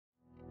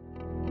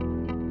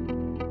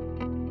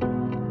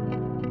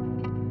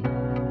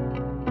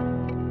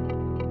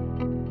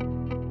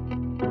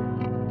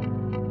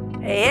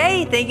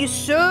Hey, thank you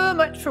so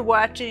much for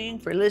watching,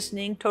 for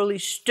listening. Totally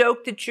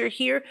stoked that you're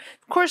here.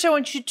 Of course, I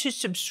want you to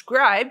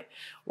subscribe.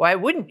 Why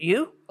wouldn't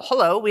you?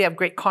 Hello, we have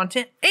great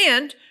content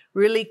and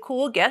really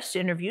cool guest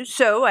interviews.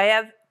 So I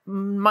have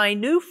my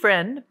new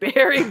friend,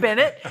 Barry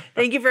Bennett.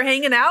 Thank you for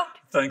hanging out.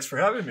 Thanks for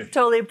having me.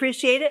 Totally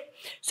appreciate it.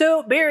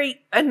 So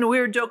Barry, and we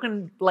were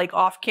joking like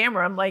off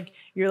camera. I'm like,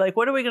 you're like,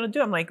 what are we going to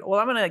do? I'm like, well,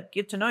 I'm going to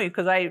get to know you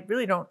because I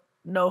really don't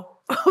know.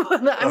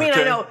 I mean,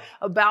 I know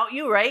about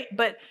you, right?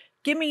 But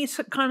give me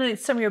kind of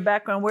some of your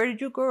background. Where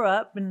did you grow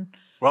up? And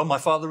well, my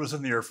father was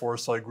in the Air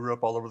Force, so I grew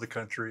up all over the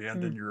country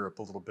and in Europe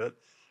a little bit.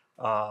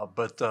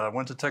 But I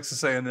went to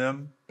Texas A&M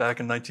back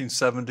in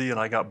 1970, and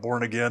I got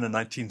born again in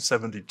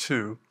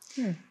 1972.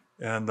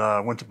 And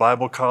went to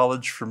Bible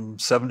college from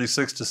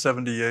 76 to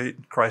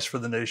 78, Christ for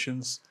the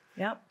Nations.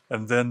 Yep.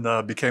 And then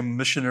became a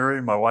missionary.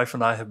 My wife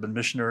and I have been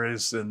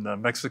missionaries in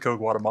Mexico,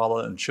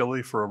 Guatemala, and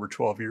Chile for over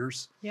 12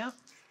 years. Yeah.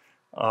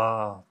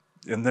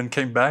 And then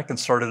came back and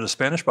started a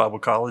Spanish Bible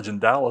college in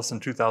Dallas in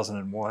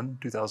 2001,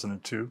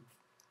 2002.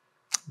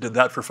 Did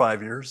that for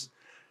 5 years.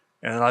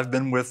 And I've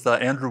been with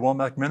Andrew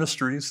Wommack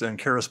Ministries and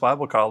Charis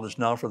Bible College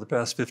now for the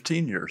past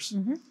 15 years.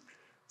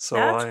 So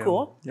That's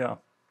cool. Yeah.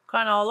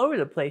 Kind of all over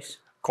the place.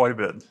 Quite a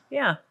bit.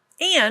 Yeah.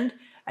 And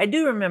I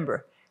do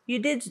remember you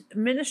did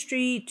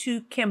ministry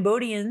to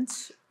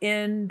Cambodians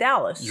in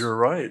Dallas. You're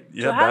right.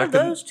 Yeah. So how did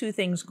those two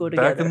things go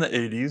together? Back in the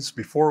 80s,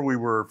 before we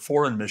were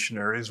foreign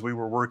missionaries, we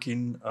were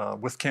working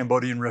with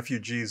Cambodian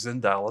refugees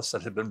in Dallas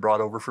that had been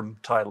brought over from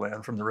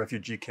Thailand, from the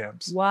refugee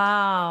camps.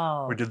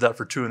 Wow. We did that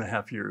for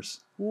 2.5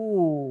 years.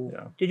 Ooh.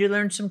 Yeah. Did you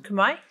learn some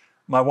Khmer?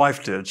 My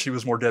wife did. She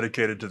was more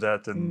dedicated to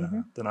that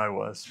than I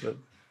was. But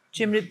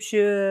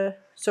Chimripshu,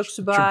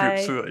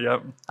 Suksabai,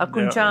 yep.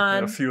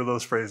 Akunchan. A few of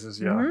those phrases,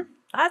 yeah.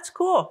 That's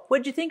cool.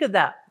 What'd you think of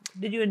that?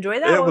 Did you enjoy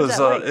that?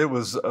 It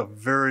was a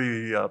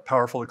very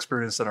powerful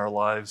experience in our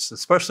lives,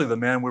 especially the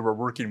man we were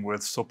working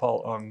with,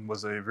 Sopal Ung,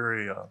 was a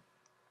very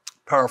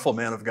powerful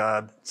man of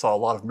God, saw a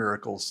lot of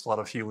miracles, a lot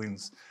of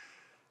healings.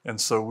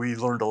 And so we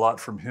learned a lot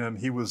from him.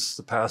 He was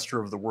the pastor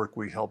of the work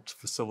we helped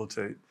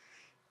facilitate.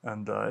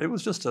 And it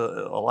was just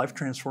a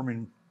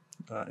life-transforming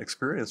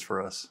experience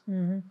for us.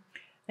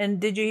 And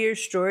did you hear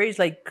stories,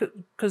 like,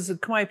 because the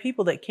Khmer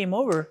people that came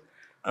over?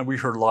 And we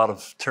heard a lot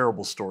of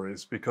terrible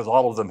stories because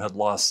all of them had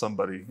lost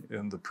somebody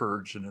in the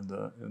purge and in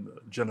the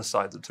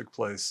genocide that took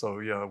place. So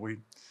yeah, we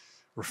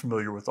were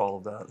familiar with all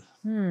of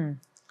that.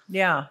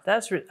 Yeah,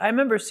 I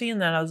remember seeing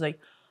that. I was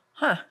like,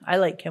 huh, I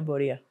like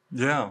Cambodia.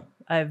 Yeah.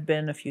 I've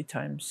been a few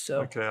times.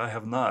 So okay, I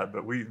have not,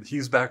 but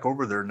he's back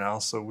over there now,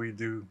 so we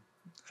do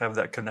have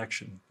that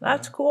connection.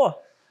 That's cool.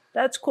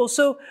 That's cool.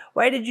 So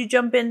why did you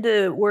jump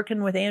into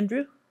working with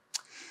Andrew?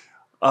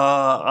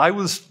 I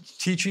was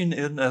teaching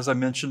in, as I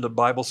mentioned, a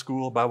Bible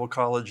school, Bible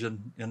college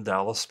in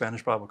Dallas,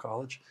 Spanish Bible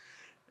College,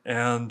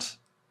 and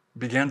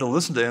began to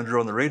listen to Andrew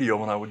on the radio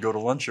when I would go to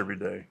lunch every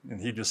day.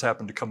 And he just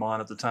happened to come on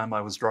at the time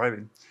I was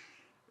driving.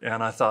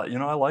 And I thought,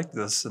 I like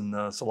this, and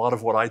it's a lot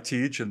of what I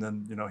teach. And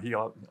then, he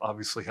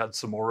obviously had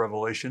some more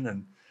revelation,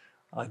 and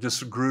I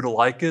just grew to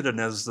like it. And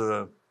as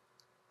the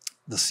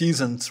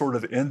season sort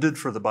of ended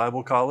for the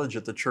Bible college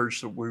at the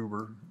church that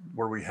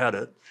where we had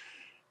it,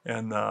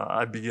 and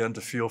I began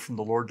to feel from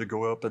the Lord to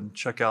go up and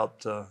check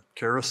out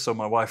Charis. So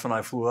my wife and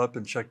I flew up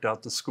and checked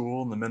out the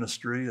school and the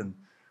ministry. And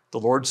the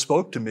Lord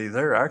spoke to me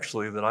there,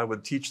 actually, that I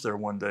would teach there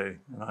one day.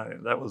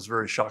 And that was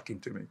very shocking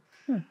to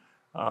me.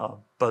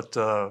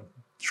 But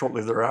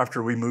shortly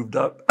thereafter, we moved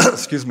up,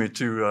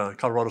 to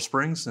Colorado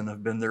Springs and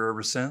have been there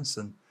ever since.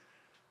 And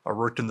I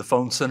worked in the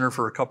phone center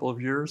for a couple of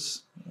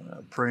years,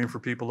 praying for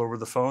people over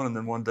the phone. And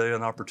then one day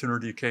an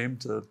opportunity came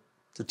to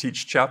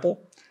teach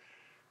chapel.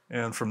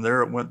 And from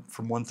there, it went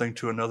from one thing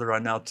to another. I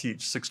now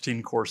teach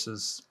 16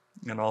 courses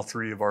in all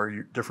 3 of our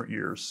different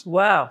years.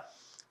 Wow.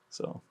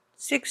 So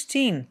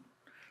 16.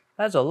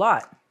 That's a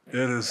lot.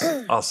 It is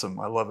awesome.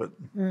 I love it.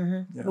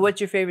 Yeah. What's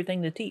your favorite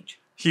thing to teach?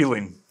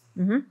 Healing.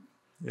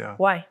 Yeah.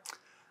 Why?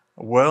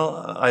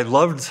 Well, I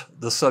loved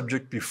the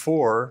subject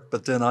before,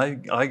 but then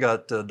I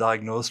got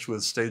diagnosed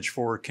with stage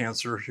 4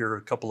 cancer here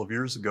a couple of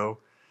years ago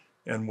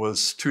and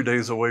was 2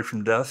 days away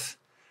from death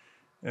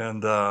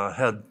and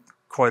had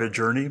quite a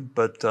journey,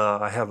 but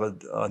I have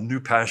a new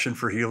passion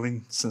for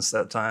healing since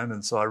that time,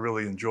 and so I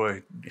really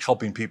enjoy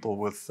helping people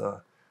with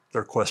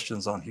their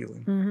questions on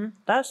healing.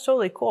 That's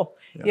totally cool.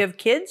 Yeah. You have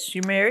kids?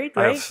 You're married,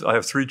 right? I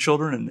have 3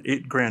 children and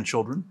 8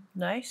 grandchildren.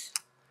 Nice.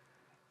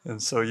 And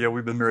so, yeah,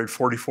 we've been married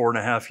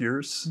 44.5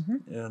 years.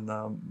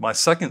 And my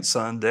second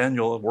son,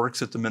 Daniel,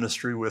 works at the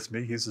ministry with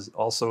me. He's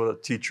also a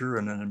teacher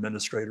and an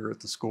administrator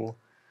at the school.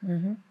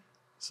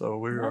 So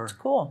we are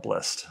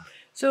blessed.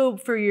 So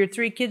for your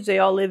 3 kids, they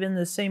all live in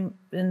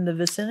the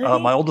vicinity?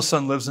 My oldest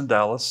son lives in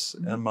Dallas,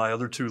 and my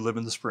other 2 live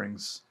in the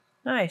Springs.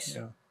 Nice.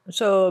 Yeah.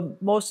 So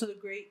most of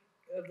the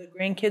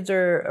grandkids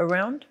are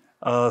around?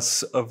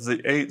 Of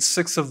the 8,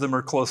 6 of them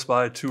are close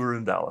by, 2 are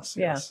in Dallas.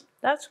 Yeah, yes.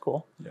 That's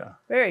cool. Yeah.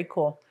 Very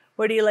cool.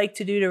 What do you like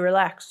to do to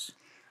relax?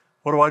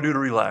 What do I do to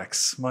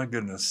relax? My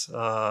goodness.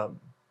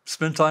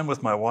 Spend time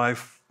with my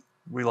wife,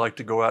 we like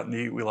to go out and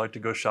eat. We like to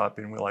go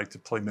shopping. We like to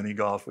play mini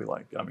golf.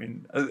 I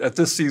mean, at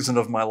this season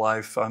of my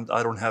life,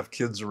 I don't have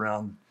kids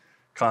around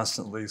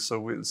constantly,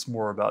 so it's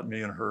more about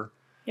me and her.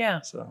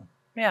 Yeah. So.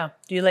 Yeah.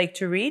 Do you like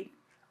to read?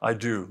 I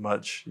do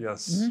much,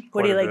 yes. Mm-hmm.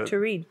 What do you like to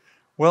read?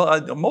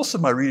 Well, most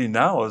of my reading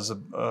now is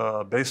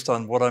based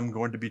on what I'm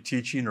going to be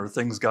teaching or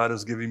things God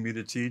is giving me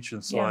to teach,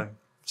 and so I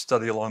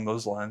study along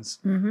those lines.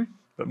 Mm-hmm.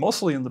 But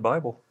mostly in the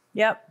Bible.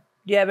 Yep.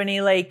 Do you have any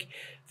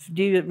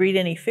do you read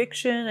any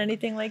fiction,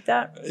 anything like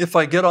that? If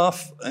I get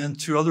off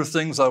into other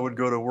things, I would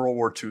go to World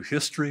War II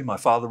history. My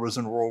father was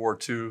in World War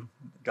II,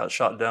 got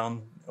shot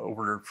down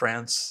over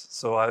France,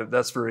 so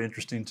that's very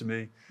interesting to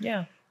me.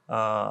 Yeah.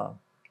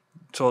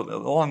 So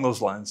along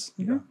those lines.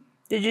 Mm-hmm. Yeah.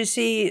 Did you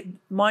see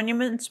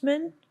Monuments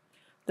Men?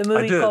 The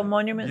movie called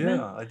Monument Men?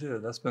 Yeah, I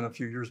did. That's been a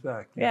few years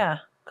back. Yeah,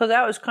 because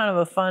that was kind of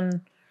a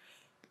fun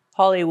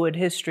Hollywood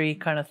history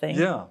kind of thing.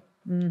 Yeah.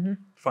 Mm-hmm.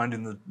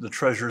 Finding the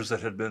treasures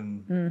that had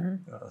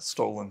been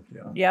stolen.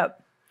 Yeah.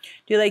 Yep.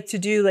 Do you like to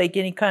do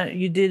any kind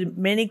you did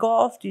mini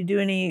golf? Do you do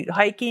any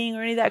hiking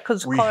or any of that?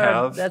 Because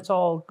that's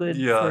all good.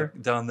 Yeah,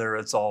 down there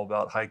it's all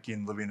about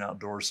hiking, living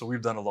outdoors. So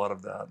we've done a lot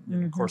of that. Mm-hmm.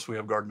 And of course, we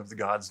have Garden of the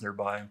Gods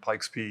nearby and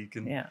Pikes Peak,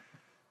 and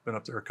been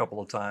up there a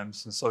couple of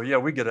times. And so,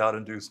 we get out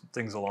and do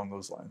things along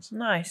those lines.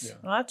 Nice. Yeah.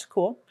 Well, that's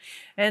cool.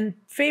 And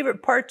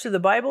favorite parts of the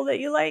Bible that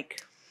you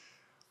like?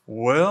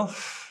 Well,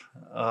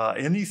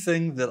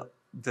 anything that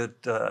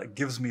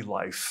gives me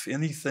life,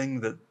 anything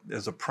that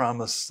is a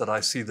promise that I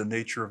see the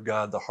nature of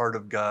God, the heart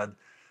of God,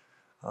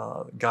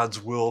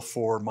 God's will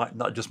for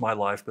not just my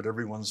life, but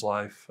everyone's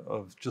life,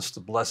 of just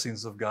the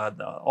blessings of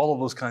God, all of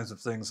those kinds of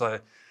things.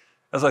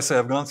 As I say,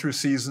 I've gone through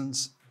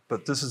seasons,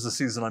 but this is the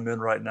season I'm in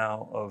right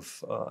now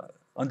of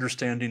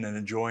understanding and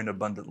enjoying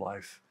abundant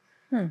life.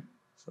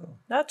 So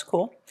that's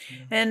cool. Yeah.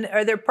 And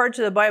are there parts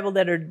of the Bible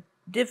that are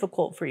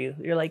difficult for you?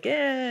 You're like,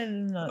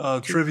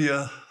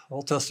 trivia,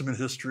 Old Testament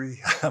history.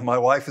 My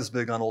wife is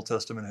big on Old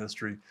Testament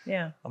history.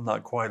 Yeah. I'm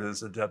not quite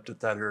as adept at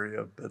that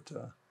area, but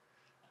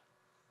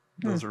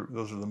those are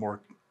the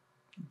more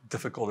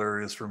difficult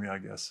areas for me, I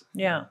guess.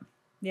 Yeah.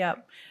 Yeah.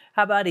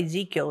 How about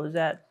Ezekiel?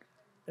 Do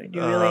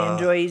you really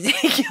enjoy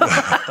Ezekiel?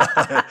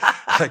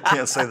 I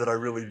can't say that I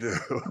really do.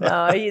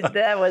 No,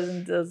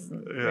 that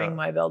doesn't ring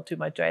my bell too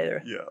much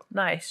either. Yeah.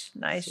 Nice.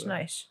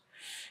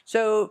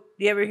 So,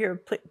 do you ever hear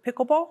of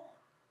pickleball?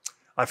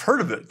 I've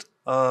heard of it.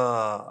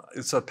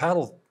 It's a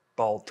paddle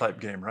ball type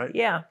game, right?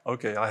 Yeah.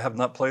 Okay, I have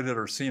not played it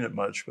or seen it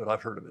much, but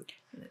I've heard of it.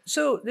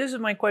 So, this is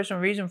my question,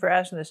 reason for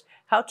asking this.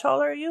 How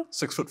tall are you?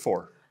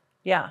 6'4".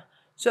 Yeah.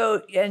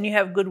 So, and you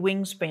have good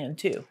wingspan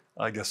too.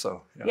 I guess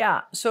so.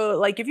 Yeah.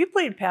 So, if you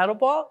played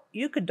paddleball,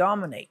 you could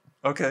dominate.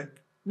 Okay.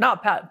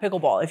 Not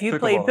pickleball. If you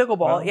played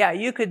pickleball,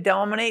 you could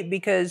dominate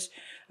because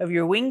of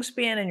your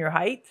wingspan and your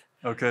height.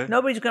 Okay.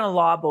 Nobody's going to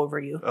lob over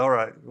you. All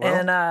right.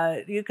 Well,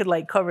 and you could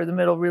cover the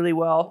middle really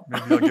well.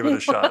 Maybe I'll give it a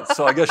shot.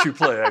 So I guess you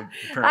play,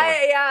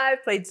 apparently.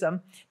 I've played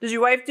some. Does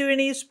your wife do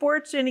any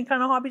sports, any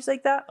kind of hobbies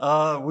like that?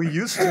 We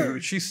used to.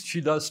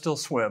 She does still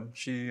swim.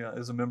 She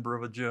is a member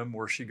of a gym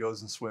where she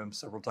goes and swims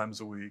several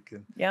times a week.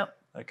 And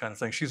that kind of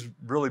thing. She's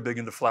really big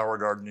into flower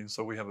gardening,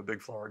 so we have a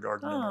big flower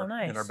garden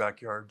in our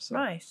backyard. So.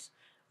 Nice.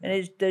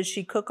 And does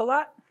she cook a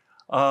lot?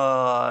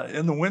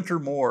 In the winter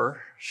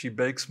more. She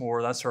bakes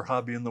more. That's her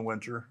hobby in the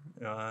winter.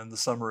 In the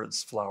summer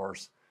it's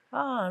flowers.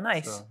 Oh,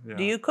 nice. So,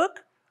 do you cook?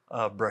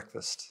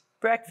 Breakfast.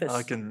 Breakfast.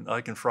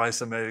 I can fry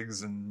some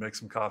eggs and make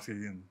some coffee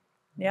and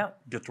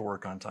get to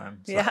work on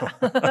time. So. Yeah,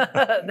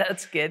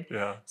 that's good.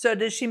 Yeah. So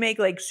does she make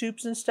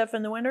soups and stuff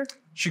in the winter?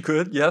 She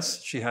could,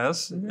 yes, she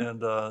has. Mm-hmm.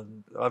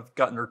 And I've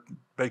gotten her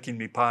baking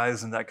me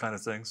pies and that kind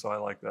of thing, so I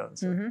like that.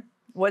 So. Mm-hmm.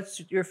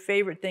 What's your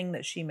favorite thing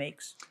that she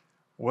makes?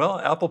 Well,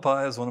 apple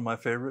pie is one of my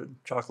favorite.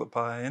 Chocolate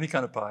pie, any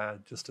kind of pie, I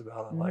just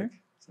about like.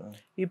 So.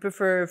 You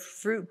prefer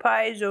fruit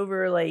pies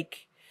over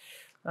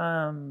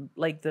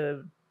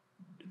the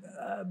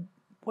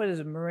what is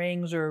it,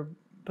 meringues or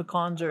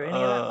pecans or any of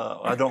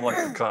that? I don't like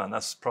pecan.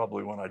 That's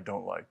probably one I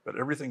don't like. But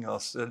everything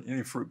else,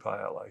 any fruit pie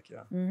I like,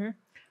 yeah. Mm-hmm.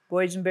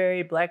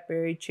 Boysenberry,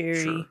 blackberry,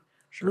 cherry,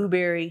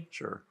 blueberry.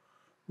 Sure.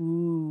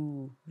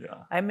 Ooh.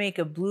 Yeah. I make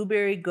a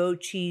blueberry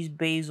goat cheese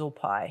basil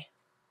pie.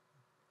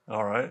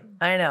 All right.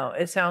 I know.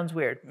 It sounds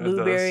weird.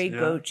 Blueberry,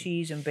 goat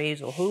cheese, and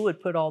basil. Who would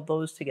put all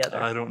those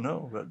together? I don't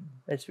know, but...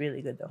 It's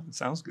really good, though. It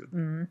sounds good.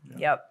 Mm-hmm.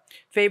 Yeah. Yep.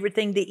 Favorite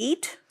thing to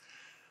eat?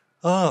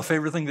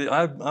 Favorite thing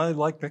I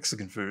like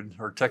Mexican food,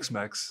 or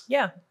Tex-Mex.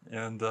 Yeah.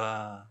 And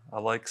I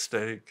like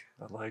steak.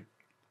 I like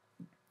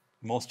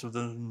most of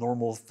the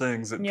normal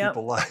things that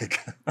people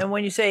like. And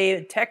when you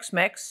say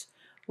Tex-Mex,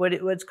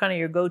 what's kind of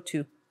your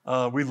go-to?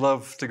 We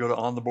love to go to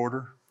On the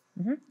Border.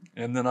 Mm-hmm.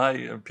 And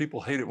then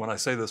people hate it when I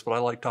say this, but I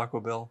like Taco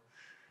Bell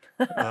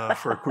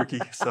for a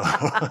quickie. So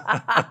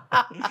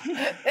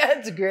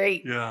that's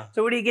great. Yeah.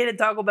 So what do you get at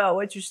Taco Bell?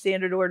 What's your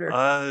standard order?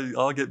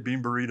 I'll get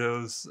bean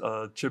burritos,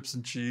 chips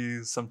and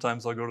cheese.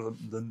 Sometimes I'll go to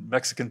the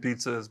Mexican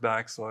pizza is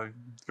back, so I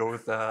go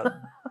with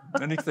that.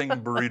 Anything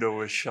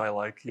burrito-ish I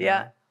like.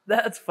 Yeah,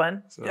 that's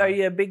fun. So, are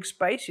you a big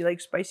spice? You like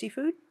spicy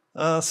food?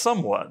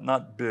 Somewhat,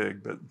 not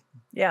big, but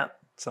yeah.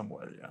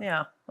 Somewhat, yeah.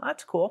 Yeah.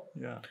 That's cool.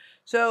 Yeah.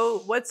 So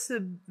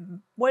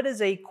what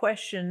is a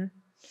question?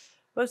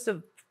 What's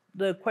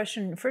the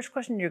question? First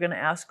question you're going to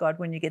ask God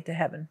when you get to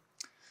heaven?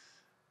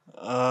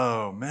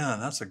 Oh man,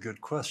 that's a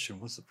good question.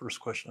 What's the first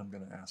question I'm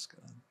going to ask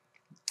God?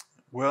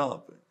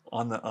 Well,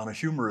 on a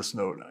humorous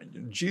note,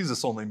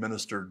 Jesus only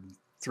ministered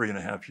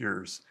 3.5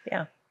 years.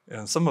 Yeah.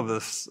 And some of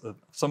us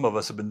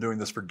have been doing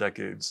this for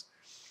decades.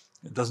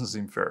 It doesn't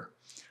seem fair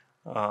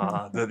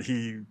that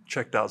he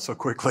checked out so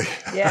quickly.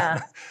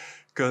 Yeah.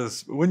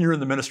 Because when you're in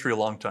the ministry a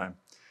long time,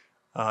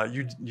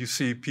 you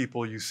see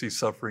people, you see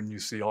suffering, you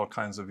see all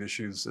kinds of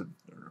issues that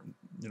are,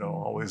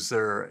 always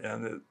there,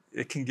 and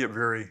it can get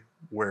very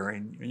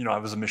wearing. I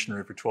was a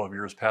missionary for 12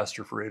 years,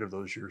 pastor for 8 of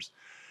those years,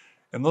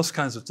 and those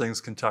kinds of things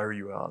can tire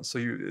you out. So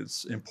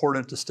it's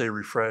important to stay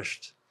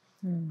refreshed,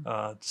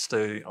 to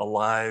stay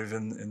alive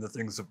in the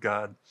things of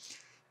God.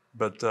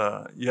 But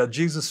yeah,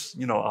 Jesus,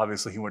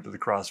 obviously he went to the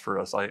cross for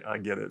us. I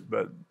get it,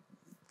 but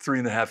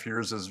 3.5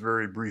 years is a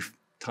very brief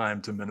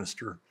time to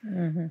minister.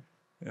 Mm-hmm.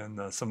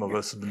 And some of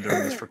us have been doing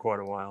this for quite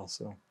a while.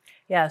 So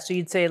yeah, so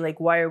you'd say like,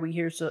 why are we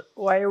here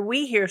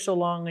so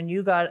long, and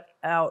you got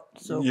out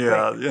so quick?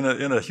 Yeah,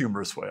 in a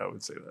humorous way, I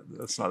would say that.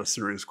 That's not a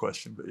serious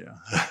question, but yeah.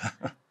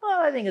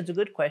 Well, I think it's a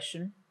good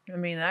question. I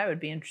mean, I would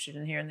be interested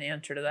in hearing the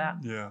answer to that.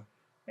 Yeah.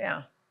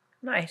 Yeah.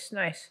 Nice.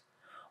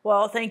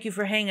 Well, thank you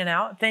for hanging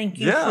out. Thank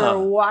you for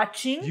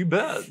watching. You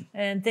bet.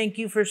 And thank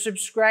you for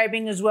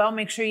subscribing as well.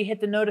 Make sure you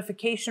hit the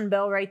notification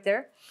bell right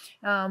there.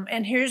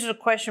 And here's a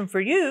question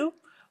for you.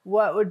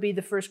 What would be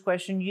the first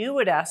question you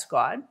would ask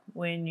God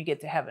when you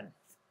get to heaven?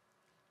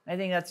 I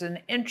think that's an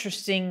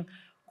interesting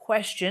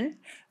question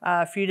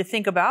for you to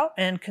think about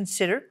and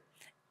consider.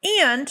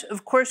 And,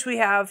 of course, we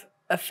have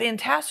a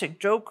fantastic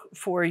joke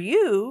for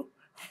you.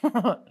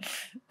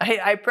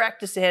 I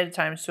practiced ahead of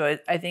time, so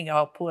I think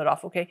I'll pull it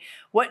off, okay?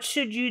 What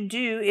should you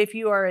do if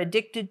you are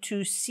addicted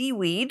to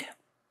seaweed?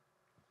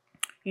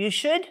 You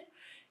should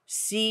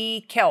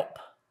see kelp.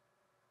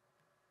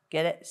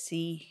 Get it?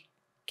 See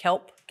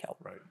kelp? Kelp.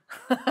 Right.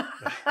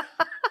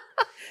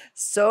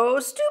 So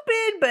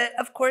stupid, but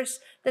of course,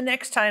 the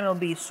next time it'll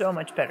be so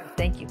much better.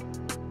 Thank you.